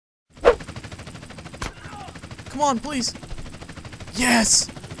Come on, please. Yes!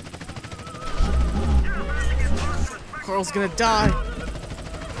 Carl's gonna die.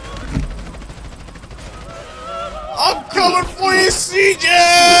 I'm coming for you, CJ!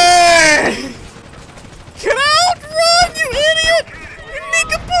 Get out! Run, you idiot! You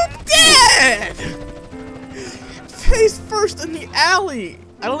nincompoop dead! Face first in the alley!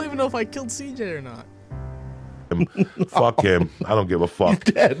 I don't even know if I killed CJ or not. Fuck him. I don't give a fuck.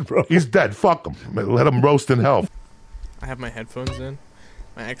 He's dead, bro. He's dead. Fuck him. Let him roast in hell. I have my headphones in.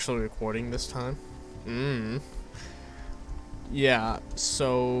 I'm actually recording this time. Yeah,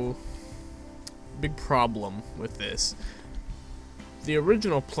 so big problem with this. The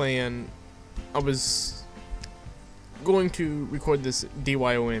original plan, I was going to record this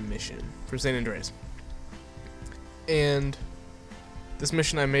DYOM mission for San Andreas. And this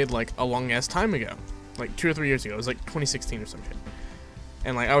mission I made like a long ass time ago. Like 2 or 3 years ago. It was like 2016 or some shit.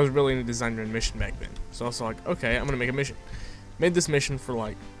 And like I was really into design-driven mission back then. So I was like, okay, I'm gonna make a mission. Made this mission for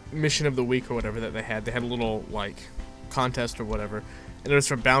like mission of the week or whatever that they had. They had a little like contest or whatever. And it was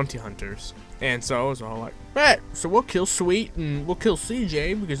for bounty hunters. And so I was all like, right, so we'll kill Sweet and we'll kill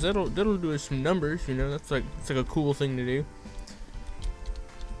CJ because that'll do us some numbers, you know, it's like a cool thing to do.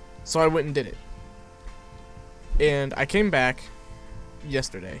 So I went and did it. And I came back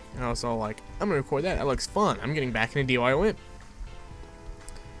yesterday, and I was all like, I'm gonna record that. That looks fun. I'm getting back into DYOM.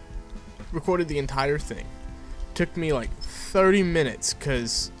 Recorded the entire thing. Took me like 30 minutes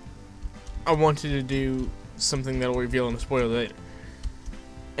because I wanted to do something that'll reveal in the spoiler later.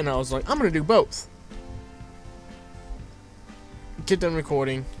 And I was like, I'm gonna do both. Get done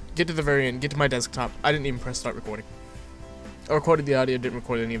recording, get to the very end, get to my desktop. I didn't even press start recording. I recorded the audio, didn't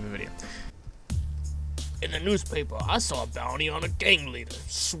record any of the video. In the newspaper, I saw a bounty on a gang leader,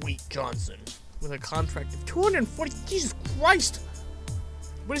 Sweet Johnson, with a contract of 240. Jesus Christ!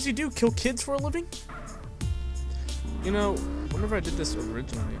 What does he do? Kill kids for a living? You know, whenever I did this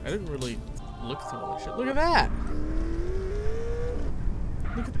originally, I didn't really look through all this shit. Look at that!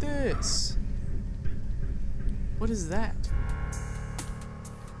 Look at this! What is that?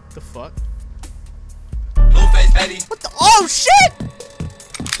 The fuck? What the? Oh shit!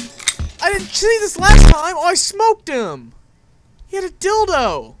 I didn't see this last time. Oh, I smoked him. He had a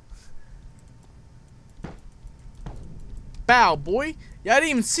dildo. Bow, boy. Yeah, I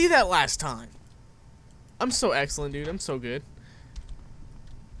didn't even see that last time. I'm so excellent, dude. I'm so good.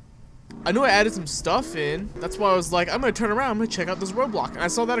 I knew I added some stuff in. That's why I was like, I'm gonna turn around. I'm gonna check out this roadblock. And I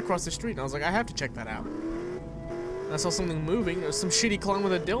saw that across the street, and I was like, I have to check that out. And I saw something moving. There was some shitty clown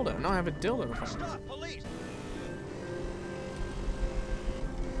with a dildo. Now I have a dildo. Stop, police!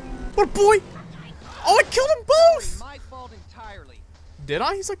 What, boy? Oh, I killed them both! My fault entirely. Did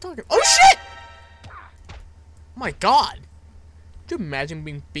I? He's like talking. Oh shit! Oh my god. Could you imagine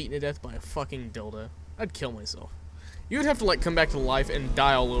being beaten to death by a fucking dildo? I'd kill myself. You would have to like come back to life and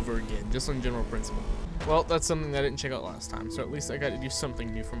die all over again, just on general principle. Well, that's something that I didn't check out last time, so at least I got to do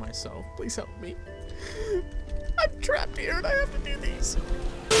something new for myself. Please help me. I'm trapped here and I have to do these.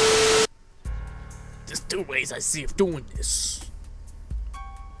 There's 2 ways I see of doing this.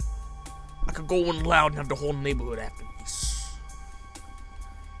 I could go in loud and have the whole neighborhood after me.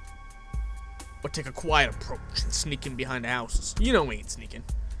 Or take a quiet approach and sneak in behind the houses. You know we ain't sneaking.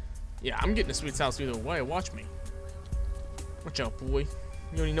 Yeah, I'm getting to Sweet's house either way. Watch me. Watch out, boy.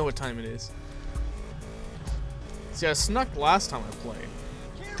 You already know what time it is. See, I snuck last time I played.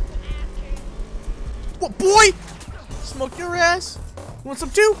 What, boy? Smoke your ass. You want some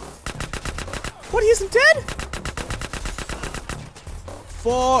too? What, he isn't dead?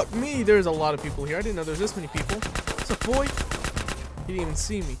 Fuck me, there's a lot of people here. I didn't know there's this many people. What's up, boy? He didn't even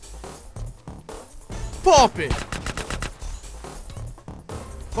see me. Pop it!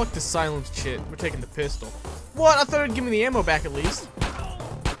 Fuck this silenced shit. We're taking the pistol. What? I thought it'd give me the ammo back at least.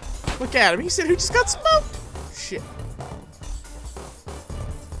 Look at him. He said who just got smoked? Shit.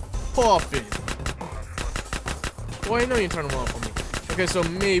 Pop it. Boy, I know you're turning them off on me. Okay, so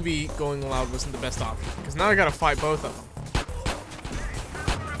maybe going loud wasn't the best option. Because now I gotta fight both of them.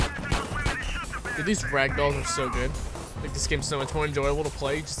 Dude, these ragdolls are so good. Like, this game's so much more enjoyable to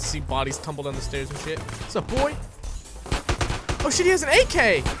play, just to see bodies tumble down the stairs and shit. What's up, boy? Oh shit, he has an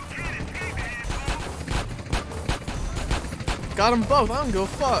AK! Got them both, I don't give a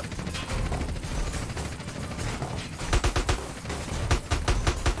fuck.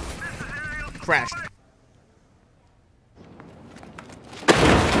 Crashed.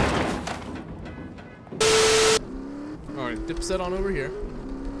 Alright, dipset on over here.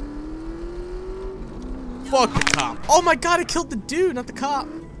 Fuck the cop. Oh my god, I killed the dude, not the cop.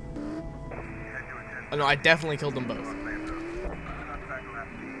 Oh no, I definitely killed them both.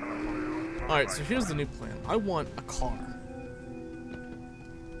 Alright, so here's the new plan. I want a car.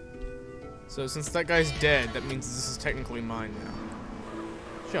 So since that guy's dead, that means this is technically mine now.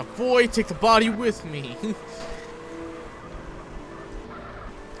 Yeah, boy, take the body with me.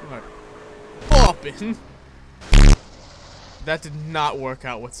 Alright. Boppin'. That did not work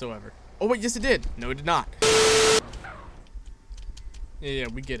out whatsoever. Oh wait, yes it did. No, it did not. Yeah,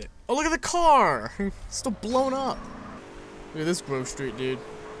 we get it. Oh, look at the car! It's still blown up. Look at this Grove Street, dude.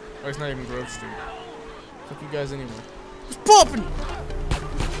 Oh, it's not even Grove Street. Fuck you guys anyway. It's popping!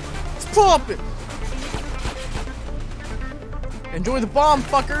 It's popping! Enjoy the bomb,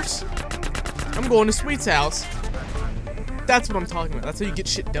 fuckers! I'm going to Sweet's house. That's what I'm talking about. That's how you get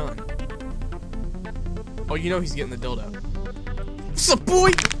shit done. Oh, you know he's getting the dildo. What's up,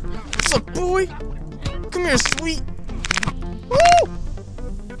 boy? What's up, boy? Come here, Sweet. Woo!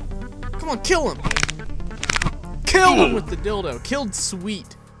 Come on, kill him. Kill him with the dildo. Killed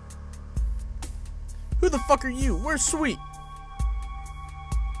Sweet. Who the fuck are you? Where's Sweet?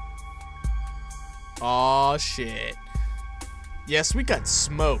 Aw, shit. Yes, we got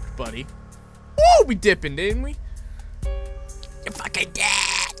smoked, buddy. Woo! We dipping, didn't we? You're fucking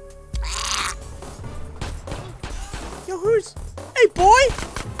dead. Yo, who's... Hey, boy!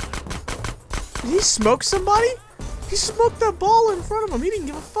 Did he smoke somebody? He smoked that ball in front of him. He didn't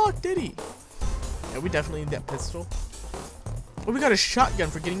give a fuck, did he? Yeah, we definitely need that pistol. Oh, we got a shotgun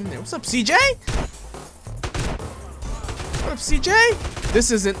for getting in there. What's up, CJ? What up, CJ?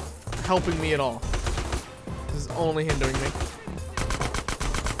 This isn't helping me at all. This is only hindering me.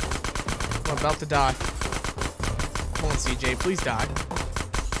 I'm about to die. Come on, CJ. Please die.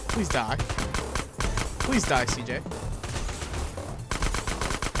 Please die. Please die, CJ.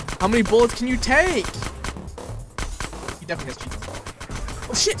 How many bullets can you take? He definitely has cheats.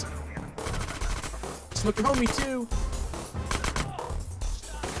 Oh, shit! Smoke your homie, too.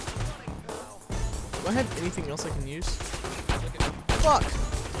 Do I have anything else I can use? Fuck!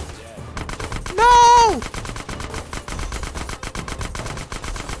 No!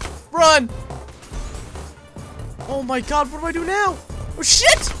 Run! Oh my god, what do I do now? Oh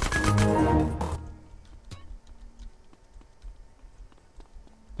shit!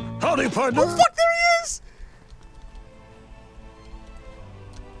 Howdy, partner. Oh fuck, there he is!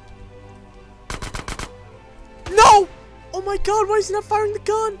 No! Oh my god, why is he not firing the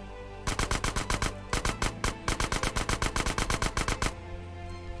gun?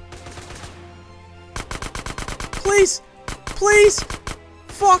 Please! Please!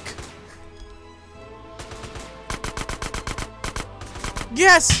 Fuck!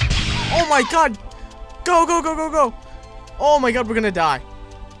 Yes! Oh my god! Go, go, go, go, go! Oh my god, we're gonna die.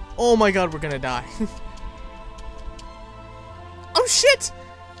 Oh my god, we're gonna die. Oh shit!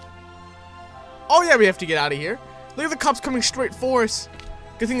 Oh yeah, we have to get out of here. Look at the cops coming straight for us.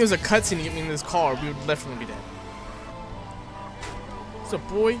 Good thing there's a cutscene to get me in this car. We would definitely be dead. What's up,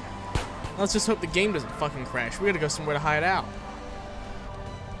 boy? Let's just hope the game doesn't fucking crash. We gotta go somewhere to hide out.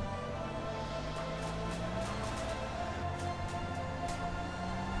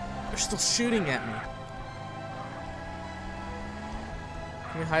 They're still shooting at me.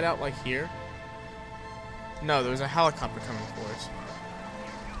 Can we hide out like here? No, there's a helicopter coming for us.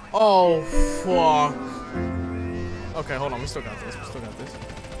 Oh, fuck. Okay, hold on. We still got this. We still got this.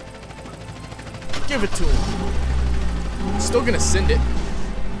 Give it to him. Still gonna send it.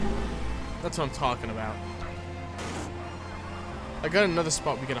 That's what I'm talking about. I got another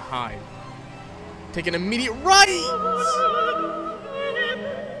spot we gotta hide. Take an immediate right!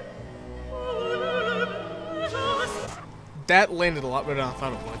 That landed a lot better than I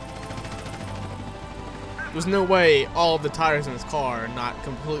thought it would. There's no way all of the tires in this car are not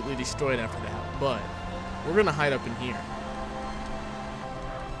completely destroyed after that, but we're gonna hide up in here.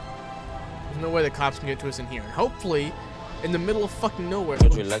 There's no way the cops can get to us in here. And hopefully, in the middle of fucking nowhere.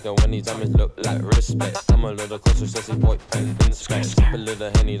 Like when these diamonds look like respect. I'm a little closer, sassy boy, pen and scratch. A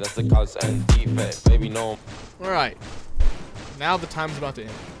little henny, that's the cause and defect. Baby, no. Alright. Now the time's about to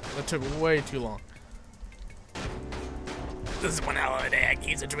end. That took way too long. This is 1 hour a day I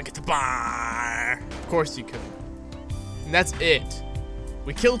get a drink at the bar. Of course you could. And that's it.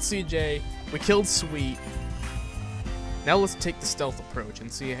 We killed CJ. We killed Sweet. Now let's take the stealth approach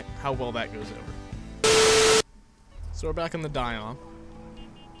and see how well that goes over. So we're back on the Dyom.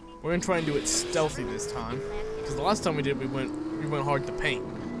 We're gonna try and do it stealthy this time, because the last time we did, we went hard to paint.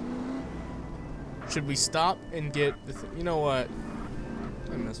 Should we stop and get the you know what?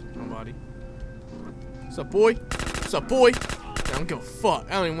 I mess with nobody. What's up, boy? What's up, boy? I don't give a fuck.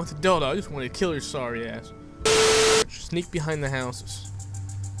 I don't even want the dildo. I just want to kill your sorry ass. Sneak behind the houses.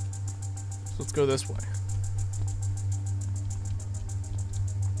 So let's go this way.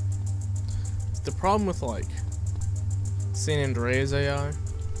 the problem with like San Andreas AI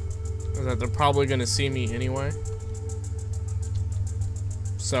is that they're probably gonna see me anyway.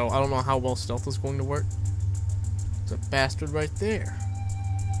 So I don't know how well stealth is going to work. There's a bastard right there.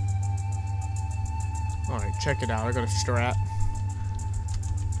 Alright, check it out. I got a strat.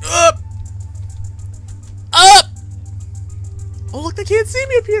 Up! Up! Oh look, they can't see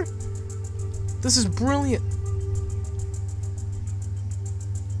me up here! This is brilliant.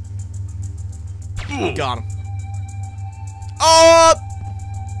 Got him. Up!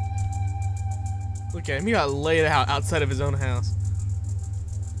 Look at him, he got laid out outside of his own house.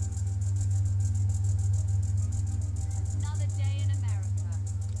 Another day in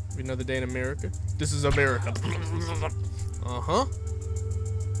America. Another day in America? This is America. Uh-huh.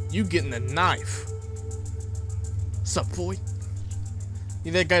 You getting the knife. Sup, boy?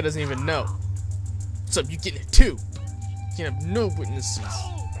 Yeah, that guy doesn't even know. Sup, you getting it too? You can have no witnesses.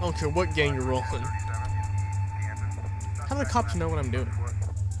 I don't care what gang you're rolling. How do the cops know what I'm doing?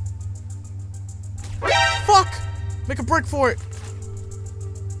 Fuck! Make a break for it!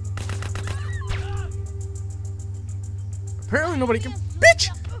 Apparently nobody can- Bitch!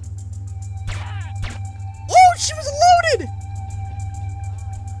 Oh, she was loaded!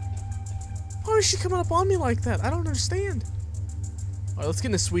 Why is she coming up on me like that? I don't understand. Alright, let's get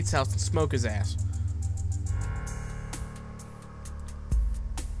in the Sweet's house and smoke his ass.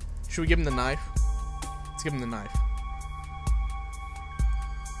 Should we give him the knife? Let's give him the knife.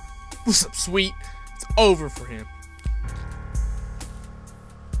 What's up, Sweet? It's over for him.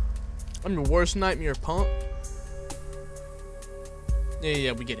 I'm your worst nightmare, punk.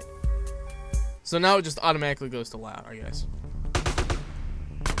 Yeah, we get it. So now it just automatically goes to loud, I guess.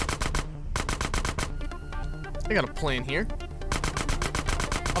 I got a plan here.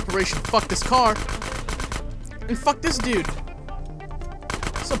 Operation fuck this car. And fuck this dude.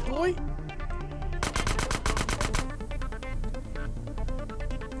 What's up, boy?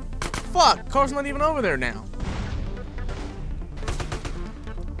 Fuck, car's not even over there now.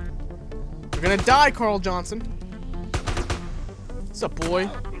 You're gonna die, Carl Johnson. What's up, boy?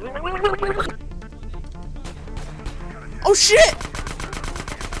 Oh shit!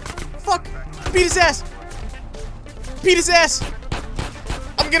 Fuck! Beat his ass! Beat his ass!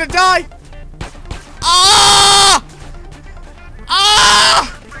 I'm gonna die! Ah!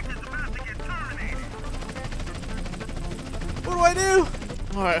 Ah! What do I do?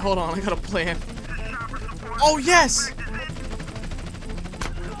 Alright, hold on, I got a plan. Oh, yes!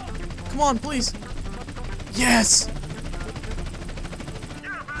 Come on, please. Yes!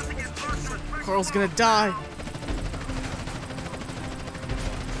 Carl's gonna die.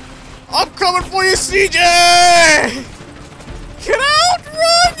 I'm coming for you, CJ! Get out!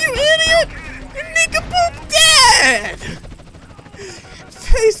 Run, you idiot! You nincompoop dead!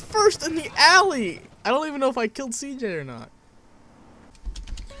 Face first in the alley! I don't even know if I killed CJ or not.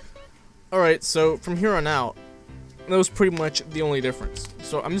 Alright, so from here on out, that was pretty much the only difference.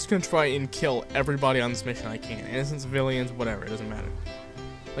 So I'm just gonna try and kill everybody on this mission I can. Innocent civilians, whatever, it doesn't matter.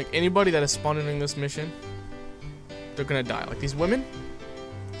 Like, anybody that is spawned in this mission, they're gonna die. Like, these women,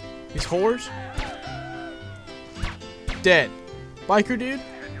 these whores, dead. Biker dude,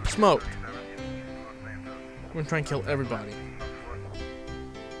 smoked. I'm gonna try and kill everybody.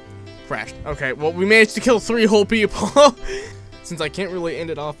 Crashed. Okay, well, we managed to kill 3 whole people. Since I can't really end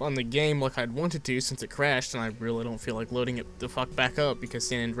it off on the game like I'd wanted to since it crashed, and I really don't feel like loading it the fuck back up because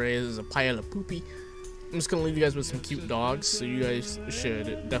San Andreas is a pile of poopy. I'm just gonna leave you guys with some cute dogs, so you guys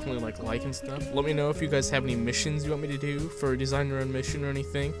should definitely like and stuff. Let me know if you guys have any missions you want me to do for design your own mission or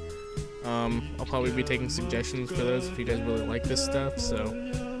anything. I'll probably be taking suggestions for those if you guys really like this stuff, so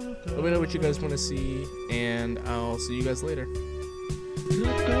let me know what you guys want to see, and I'll see you guys later.